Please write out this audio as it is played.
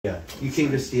Yeah, you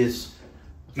came to see us.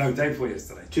 No, day before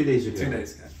yesterday. 2 days ago. 2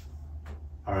 days ago.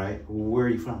 All right. Where are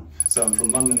you from? So I'm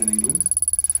from London in England.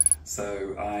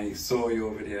 So I saw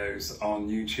your videos on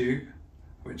YouTube,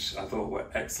 which I thought were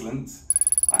excellent.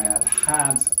 I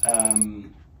had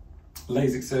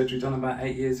LASIK surgery done about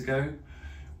 8 years ago,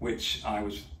 which I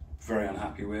was very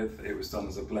unhappy with. It was done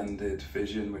as a blended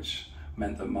vision, which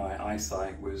meant that my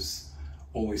eyesight was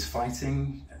always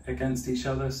fighting against each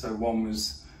other. So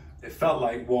it felt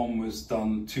like one was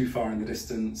done too far in the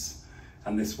distance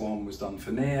and this one was done for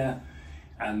near.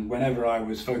 And whenever I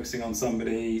was focusing on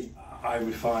somebody, I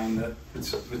would find that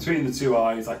between the two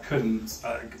eyes, I couldn't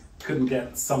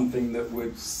get something that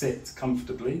would sit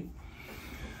comfortably.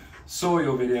 Saw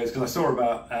your videos, because I saw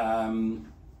about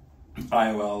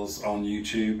IOLs on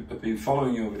YouTube. I've been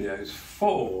following your videos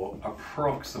for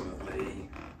approximately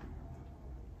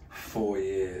 4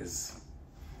 years.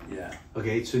 Yeah.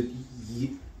 Okay, so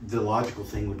the logical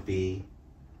thing would be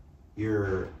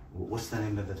what's the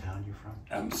name of the town you're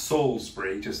from?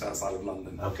 Salisbury, just outside of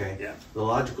London. Okay. Yeah. The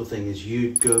logical thing is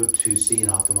you'd go to see an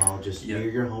ophthalmologist near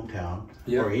your hometown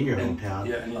or in your hometown,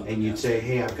 in London, and you'd say,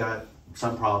 "Hey, I've got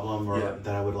some problem, or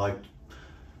that I would like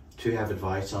to have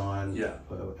advice on.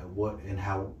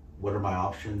 What are my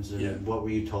options, and what were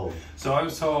you told?" So I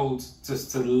was told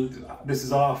this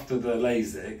is after the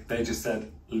LASIK. They just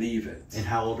said leave it. And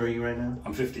how old are you right now?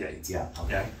 I'm 58. Yeah.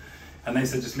 Okay. Yeah. And they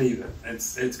said just leave it.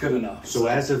 It's good enough. So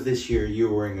as of this year, you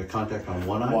were wearing a contact on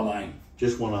one eye? One eye.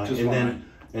 Just one eye. Just and one then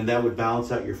eye. And that would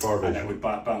balance out your far vision. And it would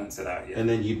balance it out, yeah. And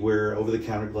then you'd wear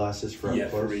over-the-counter glasses for up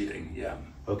close? For reading, yeah.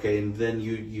 Okay, and then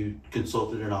you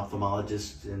consulted an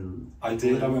ophthalmologist and... I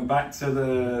did. I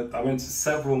went to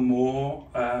several more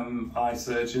eye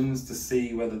surgeons to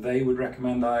see whether they would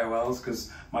recommend IOLs,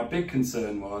 because my big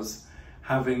concern was,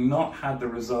 having not had the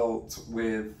result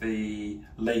with the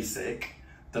LASIK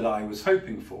that I was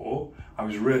hoping for, I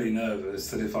was really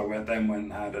nervous that if I went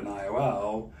and had an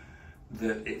IOL,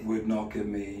 that it would not give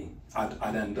me,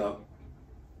 I'd end up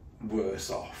worse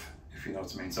off, if you know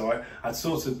what I mean. So I'd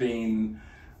sort of been,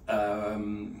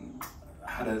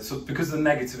 because of the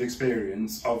negative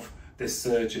experience of this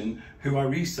surgeon who I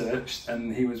researched,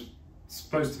 and he was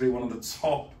supposed to be one of the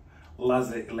top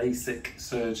LASIK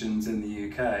surgeons in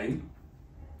the UK.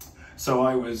 So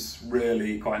I was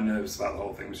really quite nervous about the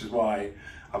whole thing, which is why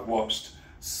I've watched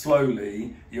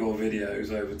slowly your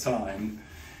videos over time.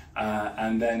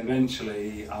 And then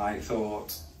eventually I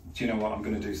thought, do you know what, I'm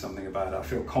going to do something about it. I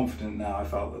feel confident now. I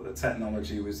felt that the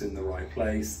technology was in the right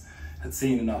place. Had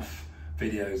seen enough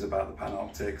videos about the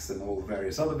Panoptics and all the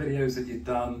various other videos that you'd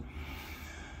done.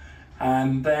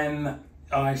 And then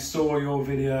I saw your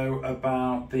video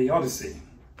about the Odyssey.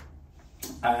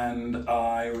 And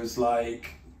I was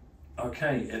like,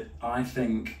 okay, I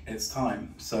think it's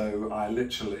time. So I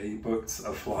literally booked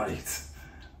a flight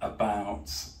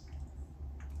about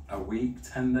a week,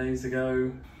 10 days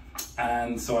ago.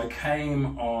 And so I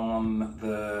came on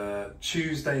the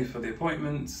Tuesday for the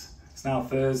appointment. It's now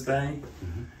Thursday.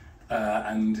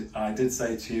 And I did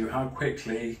say to you, how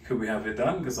quickly could we have it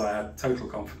done? Because I had total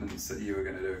confidence that you were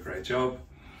going to do a great job.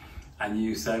 And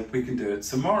you said, we can do it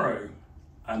tomorrow.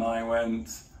 And I went,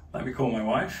 let me call my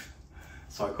wife.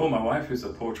 So I called my wife, who's a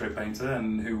portrait painter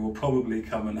and who will probably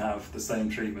come and have the same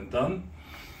treatment done.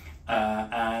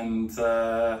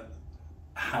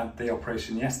 Had the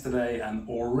operation yesterday, and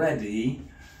already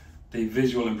the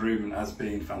visual improvement has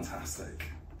been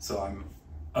fantastic. So I'm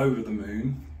over the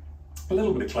moon. A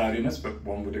little bit of cloudiness, but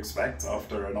one would expect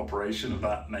after an operation of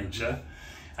that nature.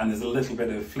 And there's a little bit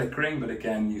of flickering, but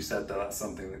again, you said that that's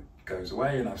something that goes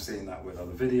away, and I've seen that with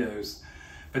other videos.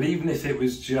 But even if it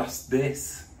was just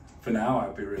this, for now,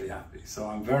 I'd be really happy. So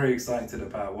I'm very excited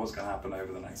about what's going to happen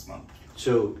over the next month.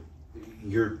 So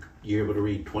you're able to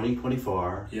read 20/20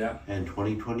 far and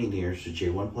 20/20 near, so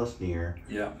J1 plus near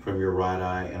from your right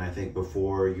eye. And I think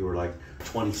before you were like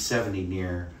 20/70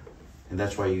 near, and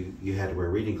that's why you had to wear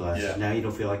reading glasses. Now you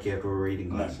don't feel like you have to wear reading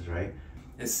glasses, right?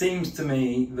 It seems to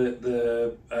me that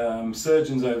the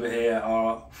surgeons over here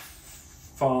are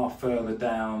far further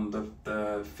down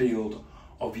the field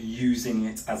of using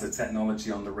it as a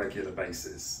technology on the regular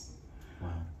basis. Wow.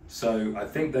 So I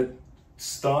think they're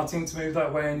starting to move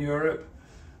that way in Europe,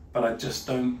 but I just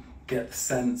don't get the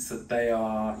sense that they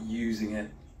are using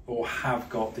it or have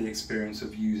got the experience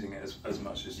of using it as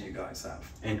much as you guys have.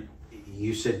 And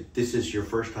you said this is your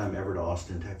first time ever to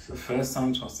Austin, Texas? The first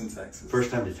time to Austin, Texas. First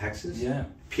time to Texas? Yeah.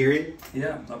 Period?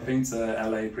 Yeah, I've been to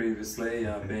LA previously.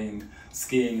 I've been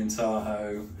skiing in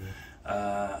Tahoe.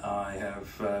 I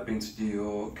have been to New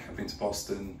York, I've been to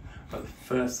Boston, but the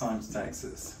first time to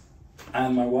Texas.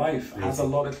 And my wife has a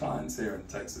lot of clients here in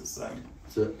Texas, so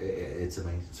So it's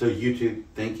amazing. So YouTube,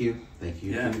 thank you. Thank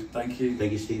you. Yeah, thank you.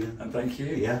 Thank you, Stephen. And thank you.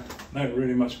 Yeah. No,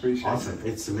 really much appreciated. Awesome.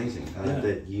 It's amazing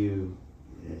that you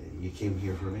came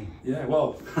here for me. Yeah,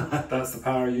 well, that's the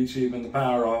power of YouTube and the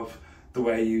power of the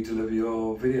way you deliver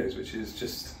your videos, which is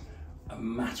just a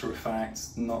matter of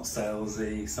fact, not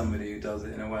salesy, somebody who does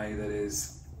it in a way that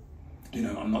is, you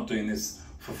know, I'm not doing this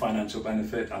for financial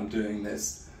benefit, I'm doing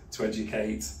this to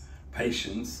educate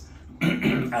patients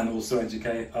and also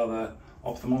educate other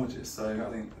ophthalmologists. So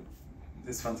I think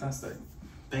it's fantastic.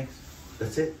 Thanks.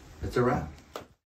 That's it. That's a wrap.